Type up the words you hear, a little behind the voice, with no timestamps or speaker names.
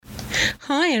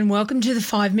Hi and welcome to the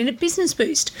 5-Minute Business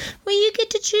Boost, where you get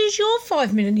to choose your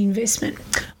 5-minute investment.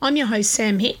 I'm your host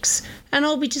Sam Hicks, and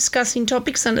I'll be discussing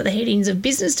topics under the headings of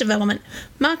business development,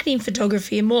 marketing,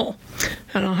 photography and more.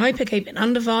 And I hope I keep it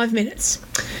under 5 minutes.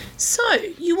 So,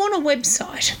 you want a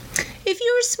website. If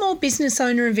you're a small business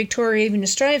owner in Victoria, even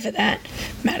Australia for that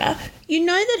matter, you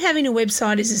know that having a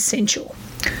website is essential.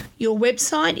 Your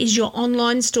website is your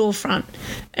online storefront,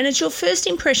 and it's your first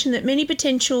impression that many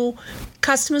potential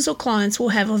customers or clients will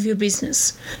have of your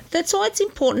business. That's why it's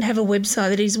important to have a website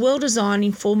that is well designed,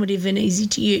 informative and easy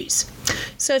to use.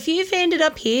 So if you've ended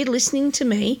up here listening to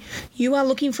me, you are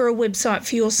looking for a website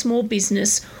for your small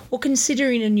business or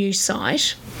considering a new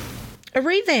site, a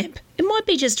revamp. It might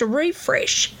be just a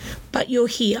refresh, but you're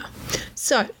here.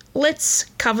 So let's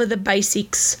cover the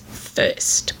basics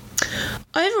first.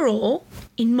 Overall,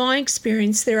 in my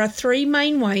experience, there are 3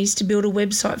 main ways to build a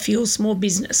website for your small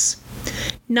business.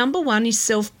 Number 1 is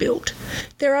self-build.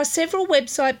 There are several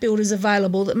website builders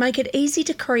available that make it easy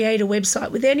to create a website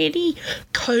without any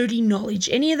coding knowledge,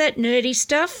 any of that nerdy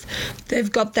stuff.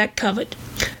 They've got that covered.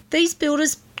 These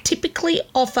builders typically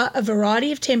offer a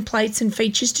variety of templates and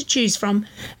features to choose from,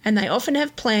 and they often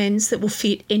have plans that will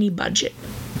fit any budget.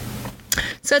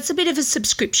 So it's a bit of a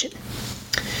subscription.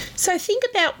 So think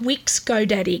about Wix,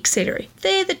 GoDaddy, etc.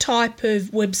 They're the type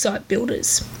of website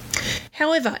builders.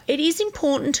 However, it is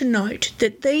important to note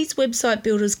that these website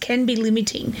builders can be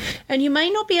limiting, and you may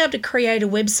not be able to create a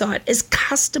website as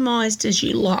customised as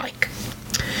you like.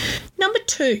 Number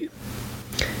 2,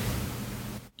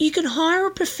 you can hire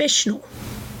a professional.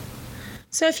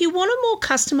 So if you want a more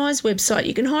customised website,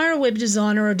 you can hire a web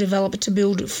designer or developer to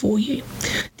build it for you.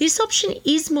 This option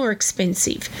is more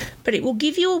expensive, but it will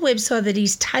give you a website that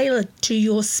is tailored to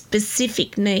your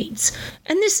specific needs.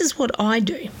 And this is what I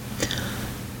do.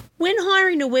 When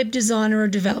hiring a web designer or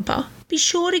developer, be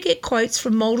sure to get quotes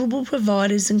from multiple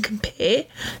providers and compare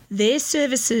their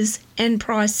services and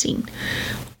pricing.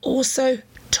 Also,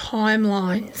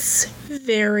 timelines,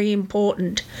 very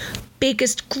important.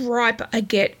 Biggest gripe I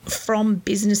get from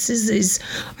businesses is,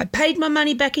 I paid my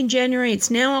money back in January, it's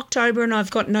now October and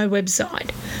I've got no website.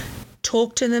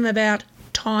 Talk to them about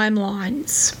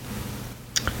timelines.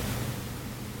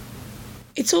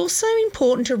 It's also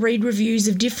important to read reviews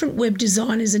of different web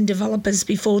designers and developers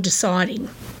before deciding,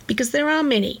 because there are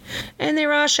many, and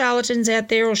there are charlatans out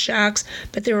there or sharks,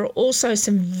 but there are also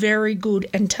some very good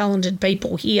and talented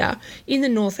people here in the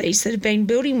Northeast that have been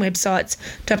building websites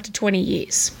for up to 20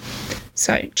 years.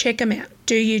 So check them out.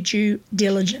 Do your due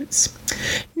diligence.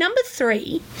 Number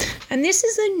 3, and this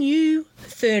is a new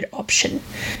third option,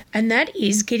 and that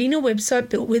is getting a website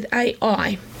built with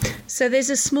AI. So there's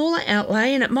a smaller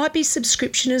outlay, and it might be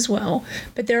subscription as well,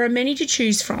 but there are many to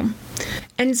choose from.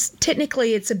 And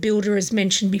technically it's a builder as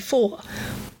mentioned before.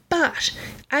 But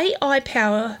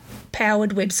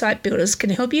AI-powered website builders can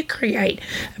help you create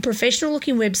a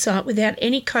professional-looking website without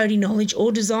any coding knowledge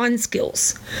or design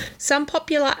skills. Some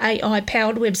popular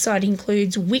AI-powered website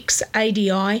includes Wix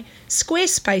ADI,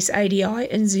 Squarespace ADI,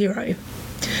 and Xero.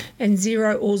 And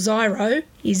Xero or Zyro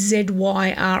is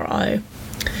ZYRO.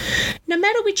 No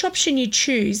matter which option you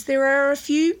choose, there are a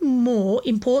few more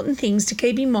important things to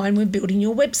keep in mind when building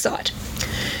your website.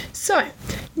 So,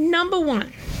 number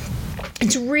 1,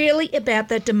 it's really about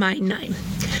that domain name.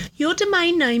 Your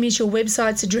domain name is your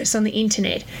website's address on the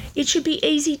internet. It should be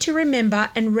easy to remember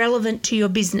and relevant to your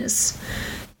business.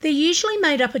 They're usually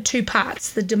made up of 2 parts,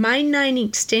 the domain name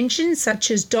extensions such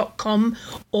as .com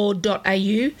or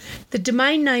 .au, the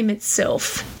domain name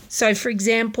itself. So, for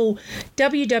example,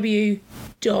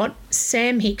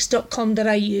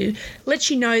 www.samhicks.com.au lets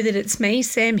you know that it's me,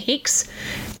 Sam Hicks,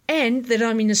 and that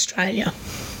I'm in Australia.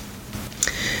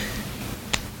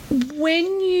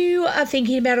 When you are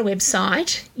thinking about a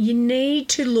website, you need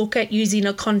to look at using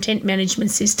a content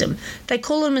management system. They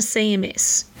call them a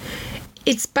CMS.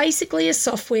 It's basically a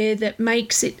software that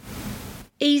makes it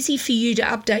easy for you to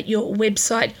update your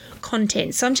website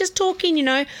content. So I'm just talking,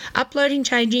 uploading,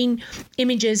 changing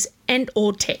images and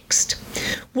or text.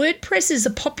 WordPress is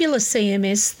a popular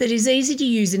CMS that is easy to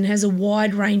use and has a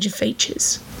wide range of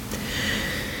features.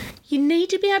 You need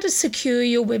to be able to secure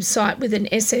your website with an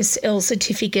SSL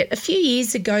certificate. A few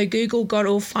years ago, Google got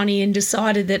all funny and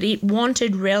decided that it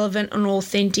wanted relevant and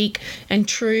authentic and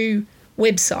true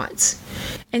websites.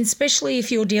 And especially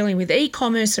if you're dealing with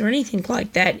e-commerce or anything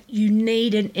like that, you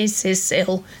need an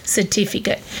SSL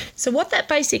certificate. So what that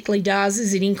basically does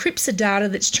is it encrypts the data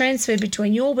that's transferred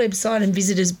between your website and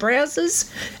visitors'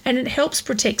 browsers, and it helps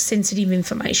protect sensitive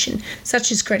information,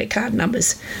 such as credit card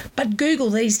numbers. But Google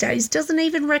these days doesn't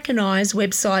even recognise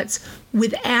websites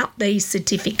without these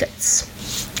certificates.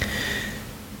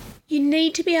 You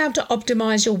need to be able to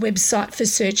optimize your website for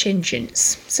search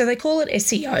engines. So they call it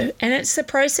SEO, and it's the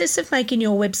process of making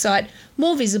your website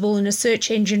more visible in a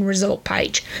search engine result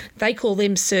page. They call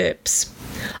them SERPs.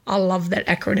 I love that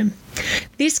acronym.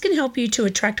 This can help you to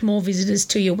attract more visitors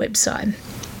to your website.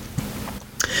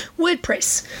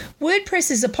 WordPress. WordPress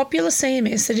is a popular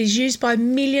CMS that is used by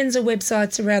millions of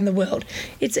websites around the world.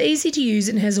 It's easy to use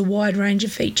and has a wide range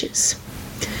of features.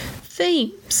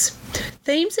 Themes.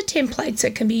 Themes are templates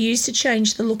that can be used to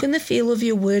change the look and the feel of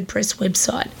your WordPress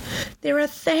website. There are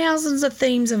thousands of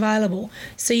themes available,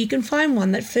 so you can find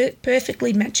one that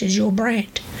perfectly matches your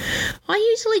brand. I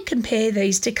usually compare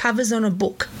these to covers on a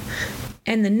book.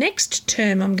 And the next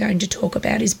term I'm going to talk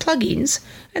about is plugins,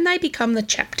 and they become the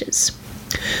chapters.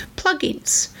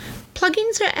 Plugins.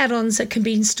 Plugins are add-ons that can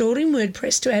be installed in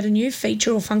WordPress to add a new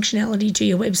feature or functionality to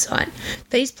your website.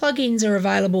 These plugins are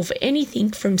available for anything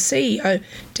from SEO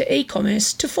to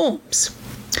e-commerce to forms.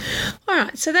 All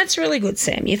right, so that's really good,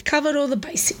 Sam. You've covered all the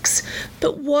basics.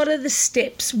 But what are the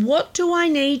steps? What do I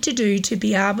need to do to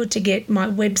be able to get my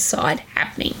website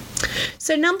happening?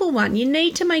 So number one, you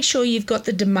need to make sure you've got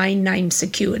the domain name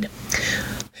secured.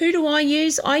 Who do I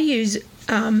use? I use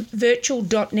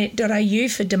virtual.net.au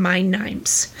for domain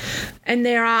names. And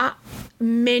there are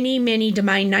many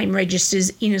domain name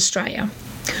registers in Australia.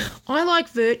 I like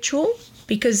virtual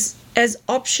because as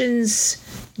options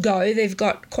go, they've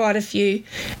got quite a few,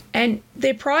 and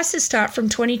their prices start from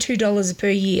 $22 per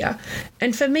year.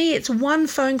 And for me, it's one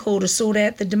phone call to sort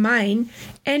out the domain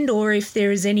and or if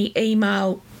there is any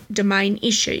email domain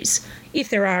issues. If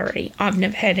there are any, I've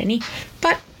never had any,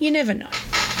 but you never know.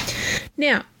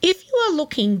 Now, if you are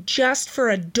looking just for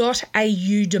a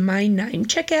 .au domain name,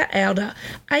 check out AUDA,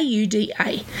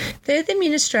 AUDA. They're the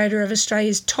administrator of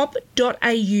Australia's top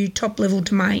 .au top-level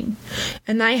domain,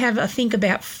 and they have, I think,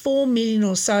 about 4 million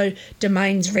or so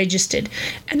domains registered,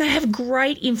 and they have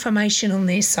great information on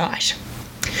their site.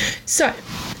 So,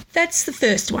 that's the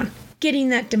first one, getting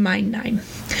that domain name.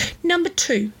 Number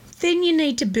two, then you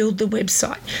need to build the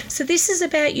website. So this is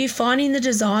about you finding the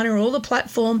designer or the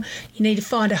platform. You need to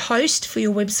find a host for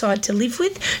your website to live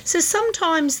with. So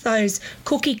sometimes those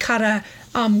cookie cutter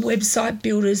website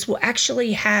builders will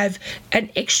actually have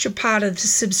an extra part of the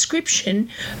subscription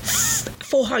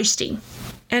for hosting.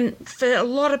 And for a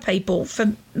lot of people,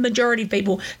 for majority of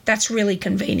people, that's really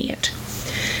convenient.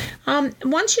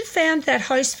 Once you've found that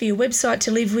host for your website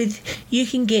to live with, you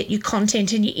can get your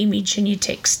content and your image and your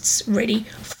texts ready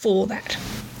for that.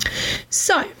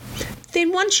 So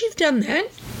then once you've done that,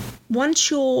 once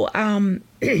your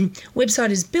website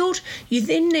is built, you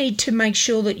then need to make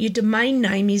sure that your domain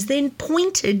name is then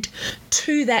pointed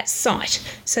to that site.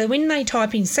 So when they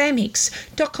type in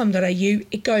samhicks.com.au,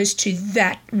 it goes to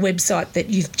that website that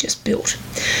you've just built.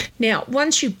 Now,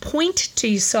 once you point to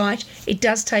your site, it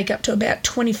does take up to about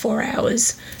 24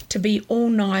 hours to be all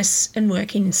nice and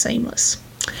working seamless.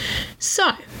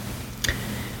 So,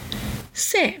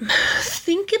 Sam,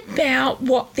 think about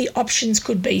what the options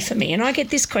could be for me. And I get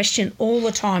this question all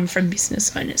the time from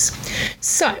business owners.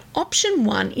 So option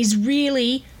one is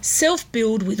really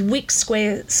self-build with Wix,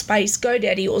 Squarespace,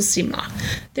 GoDaddy or similar.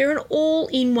 They're an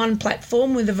all-in-one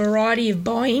platform with a variety of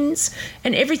buy-ins,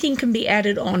 and everything can be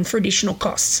added on for additional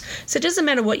costs. So it doesn't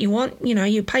matter what you want,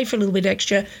 you pay for a little bit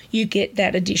extra, you get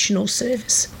that additional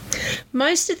service.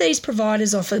 Most of these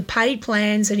providers offer paid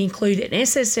plans and include an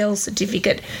SSL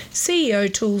certificate,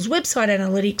 SEO tools, website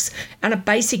analytics, and a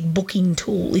basic booking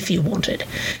tool if you want it.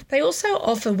 They also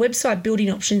offer website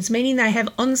building options, meaning they have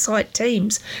on-site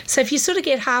teams. So if you sort of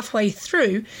get halfway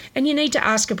through and you need to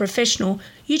ask a professional,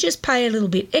 you just pay a little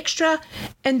bit extra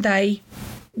and they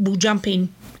will jump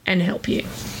in and help you.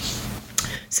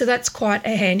 So that's quite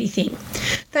a handy thing.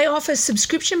 They offer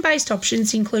subscription-based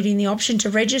options, including the option to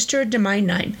register a domain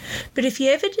name. But if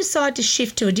you ever decide to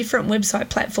shift to a different website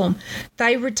platform,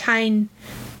 they retain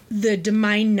the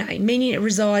domain name, meaning it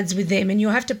resides with them, and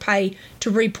you'll have to pay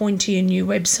to repoint to your new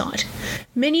website.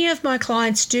 Many of my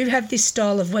clients do have this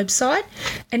style of website,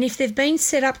 and if they've been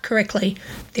set up correctly,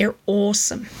 they're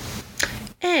awesome.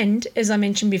 And, as I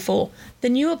mentioned before, the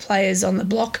newer players on the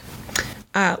block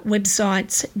are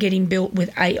websites getting built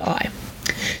with AI.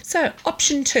 So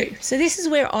option two. So this is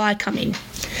where I come in.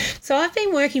 So I've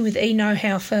been working with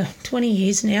eKnowHow for 20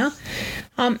 years now,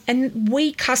 and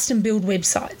we custom build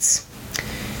websites.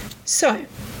 So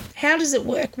how does it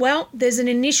work? Well, there's an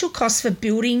initial cost for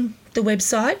building the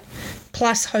website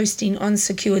plus hosting on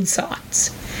secured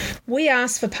sites. We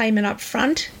ask for payment up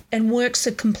front, and works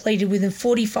are completed within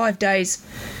 45 days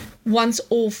once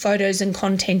all photos and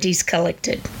content is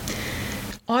collected.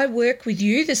 I work with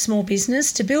you, the small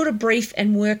business, to build a brief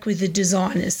and work with the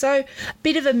designers, so a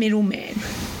bit of a middleman.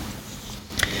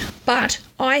 But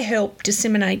I help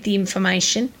disseminate the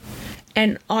information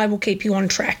and I will keep you on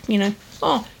track.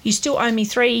 You still owe me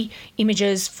 3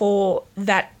 images for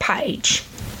that page.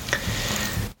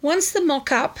 Once the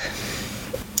mock-up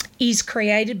is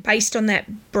created based on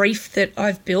that brief that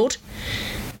I've built,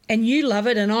 and you love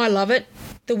it and I love it,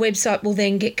 the website will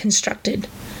then get constructed.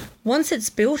 Once it's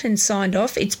built and signed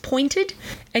off, it's pointed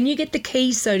and you get the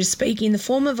keys, so to speak, in the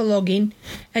form of a login,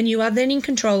 and you are then in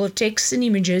control of text and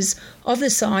images of the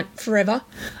site forever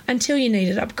until you need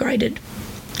it upgraded.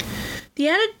 The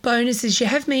added bonus is you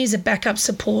have me as a backup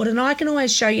support, and I can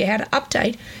always show you how to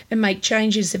update and make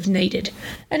changes if needed.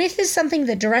 And if there's something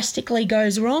that drastically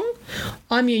goes wrong,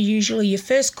 I'm usually your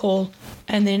first call,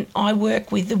 and then I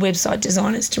work with the website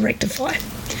designers to rectify.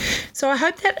 So I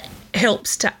hope that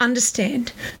helps to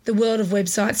understand the world of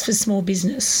websites for small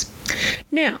business.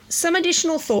 Now, some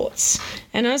additional thoughts.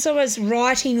 And as I was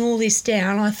writing all this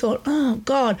down, I thought, oh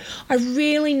God, I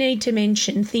really need to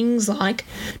mention things like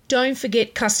don't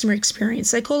forget customer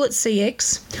experience. They call it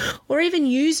CX, or even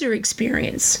user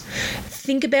experience.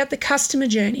 Think about the customer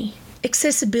journey,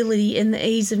 accessibility and the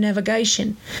ease of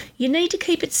navigation. You need to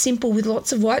keep it simple with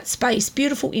lots of white space,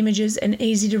 beautiful images and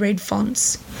easy to read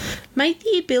fonts. Make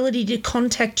the ability to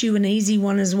contact you an easy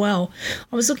one as well.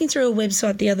 I was looking through a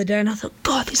website the other day and I thought,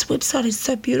 God, this website is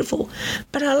so beautiful.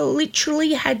 But I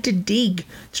literally had to dig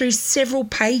through several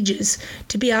pages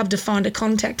to be able to find a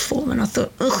contact form. And I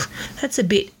thought, ugh, that's a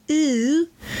bit ooh.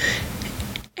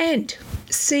 And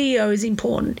SEO is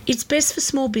important. It's best for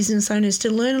small business owners to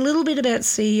learn a little bit about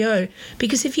SEO,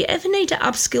 because if you ever need to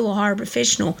upskill or hire a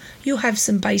professional, you'll have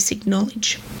some basic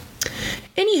knowledge.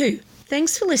 Anywho,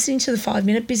 thanks for listening to the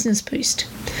 5-Minute Business Boost.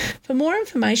 For more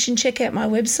information, check out my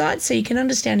website so you can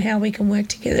understand how we can work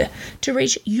together to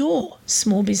reach your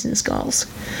small business goals.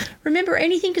 Remember,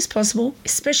 anything is possible,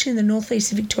 especially in the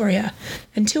northeast of Victoria.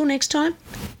 Until next time,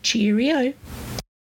 cheerio.